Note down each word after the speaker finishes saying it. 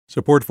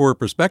Support for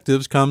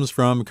Perspectives comes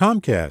from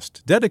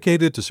Comcast,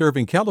 dedicated to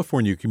serving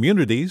California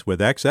communities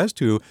with access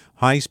to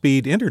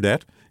high-speed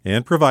internet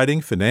and providing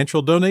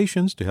financial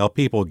donations to help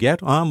people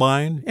get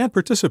online and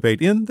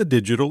participate in the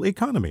digital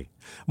economy.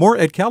 More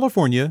at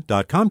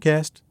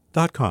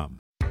california.comcast.com.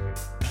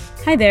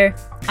 Hi there,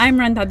 I'm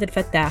Randa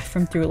Abdel-Fattah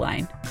from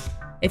Throughline.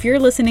 If you're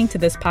listening to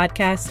this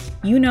podcast,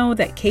 you know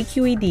that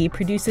KQED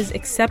produces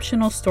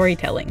exceptional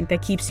storytelling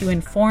that keeps you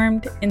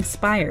informed,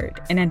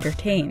 inspired, and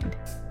entertained.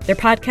 Their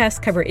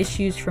podcasts cover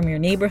issues from your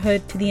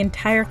neighborhood to the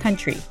entire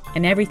country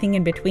and everything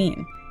in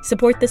between.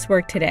 Support this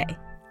work today.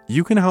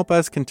 You can help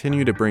us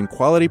continue to bring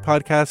quality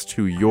podcasts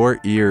to your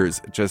ears.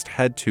 Just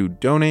head to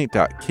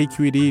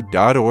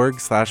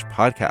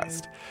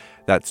donate.kqed.org/podcast.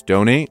 That's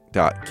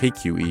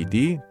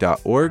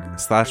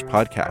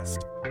donate.kqed.org/podcast.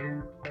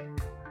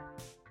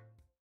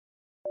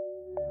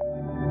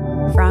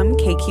 From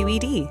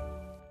KQED.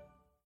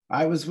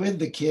 I was with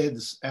the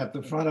kids at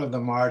the front of the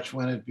march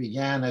when it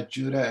began at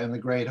Judah and the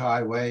Great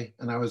Highway,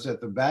 and I was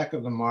at the back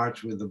of the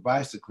march with the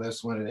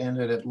bicyclists when it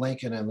ended at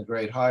Lincoln and the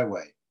Great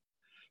Highway.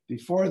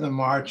 Before the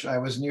march, I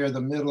was near the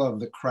middle of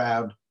the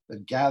crowd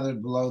that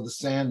gathered below the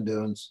sand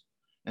dunes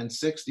and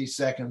 60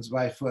 seconds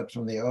by foot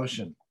from the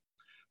ocean.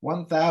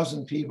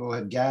 1,000 people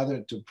had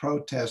gathered to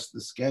protest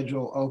the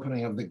scheduled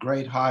opening of the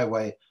Great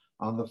Highway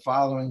on the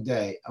following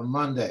day, a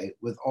Monday,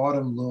 with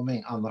autumn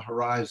looming on the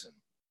horizon.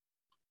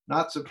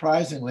 Not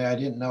surprisingly, I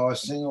didn't know a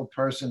single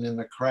person in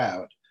the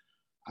crowd.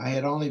 I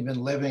had only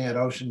been living at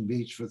Ocean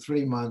Beach for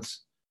 3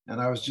 months,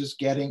 and I was just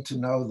getting to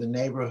know the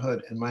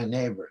neighborhood and my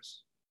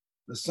neighbors.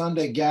 The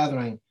Sunday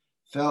gathering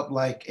felt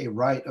like a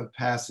rite of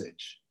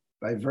passage.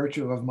 By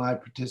virtue of my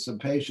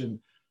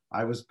participation,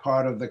 I was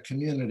part of the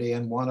community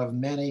and one of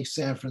many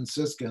San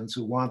Franciscans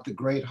who want the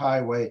Great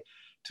Highway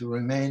to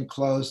remain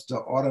closed to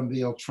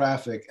automobile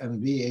traffic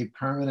and be a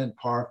permanent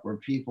park where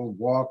people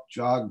walk,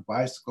 jog,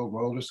 bicycle,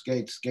 roller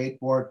skate,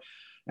 skateboard,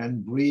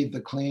 and breathe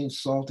the clean,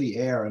 salty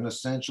air, an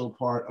essential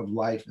part of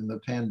life in the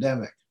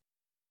pandemic.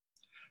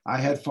 I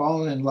had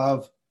fallen in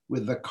love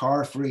with the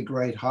car-free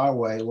Great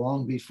Highway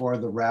long before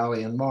the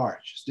rally and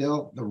march.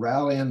 Still, the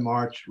rally and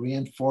march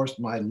reinforced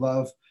my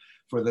love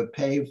for the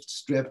paved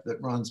strip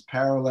that runs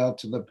parallel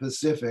to the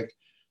Pacific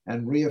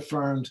and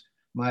reaffirmed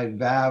my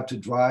vow to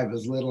drive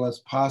as little as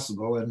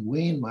possible and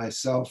wean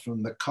myself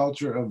from the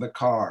culture of the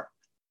car.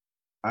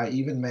 I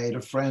even made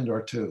a friend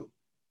or two.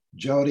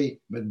 Jody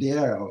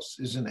Medeiros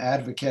is an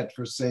advocate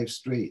for safe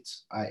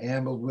streets. I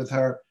ambled with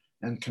her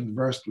and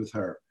conversed with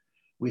her.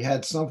 We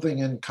had something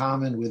in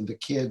common with the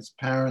kids,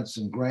 parents,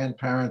 and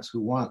grandparents who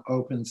want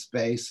open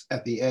space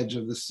at the edge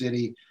of the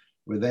city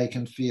where they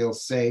can feel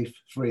safe,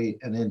 free,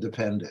 and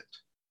independent.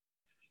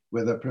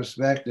 With a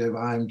perspective,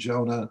 I'm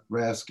Jonah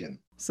Raskin.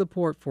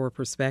 Support for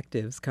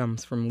Perspectives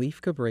comes from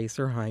Leif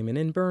Cabraser, Hyman,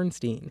 and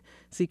Bernstein,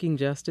 seeking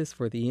justice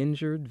for the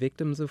injured,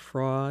 victims of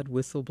fraud,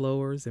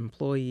 whistleblowers,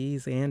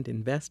 employees, and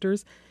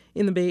investors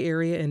in the Bay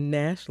Area and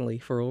nationally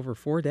for over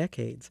 4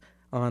 decades.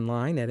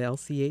 Online at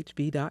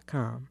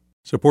lchb.com.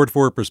 Support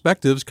for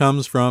Perspectives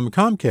comes from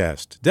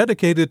Comcast,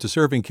 dedicated to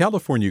serving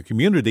California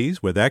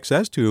communities with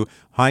access to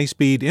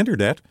high-speed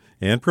internet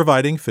and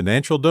providing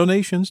financial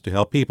donations to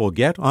help people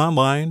get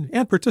online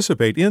and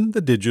participate in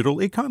the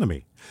digital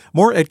economy.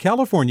 More at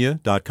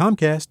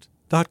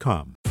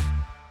california.comcast.com.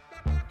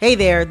 Hey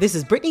there, this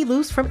is Brittany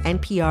Luce from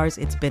NPR's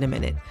It's Been a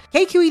Minute.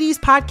 KQED's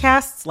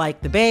podcasts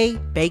like The Bay,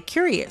 Bay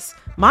Curious,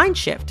 Mind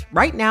Shift,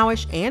 Right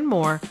Nowish, and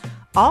more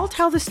all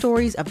tell the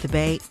stories of the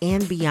Bay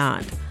and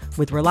beyond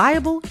with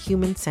reliable,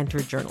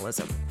 human-centered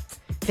journalism.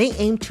 They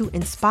aim to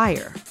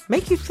inspire,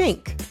 make you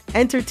think,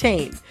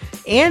 entertain,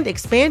 and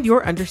expand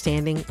your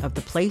understanding of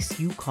the place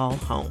you call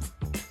home.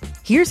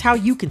 Here's how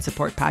you can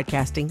support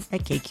podcasting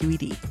at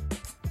KQED.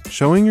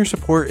 Showing your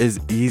support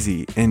is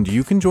easy, and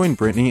you can join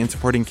Brittany in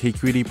supporting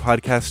KQED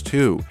podcasts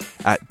too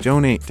at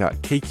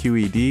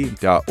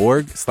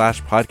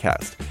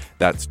donate.kqed.org/podcast.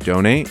 That's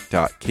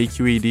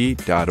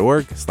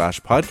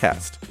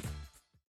donate.kqed.org/podcast.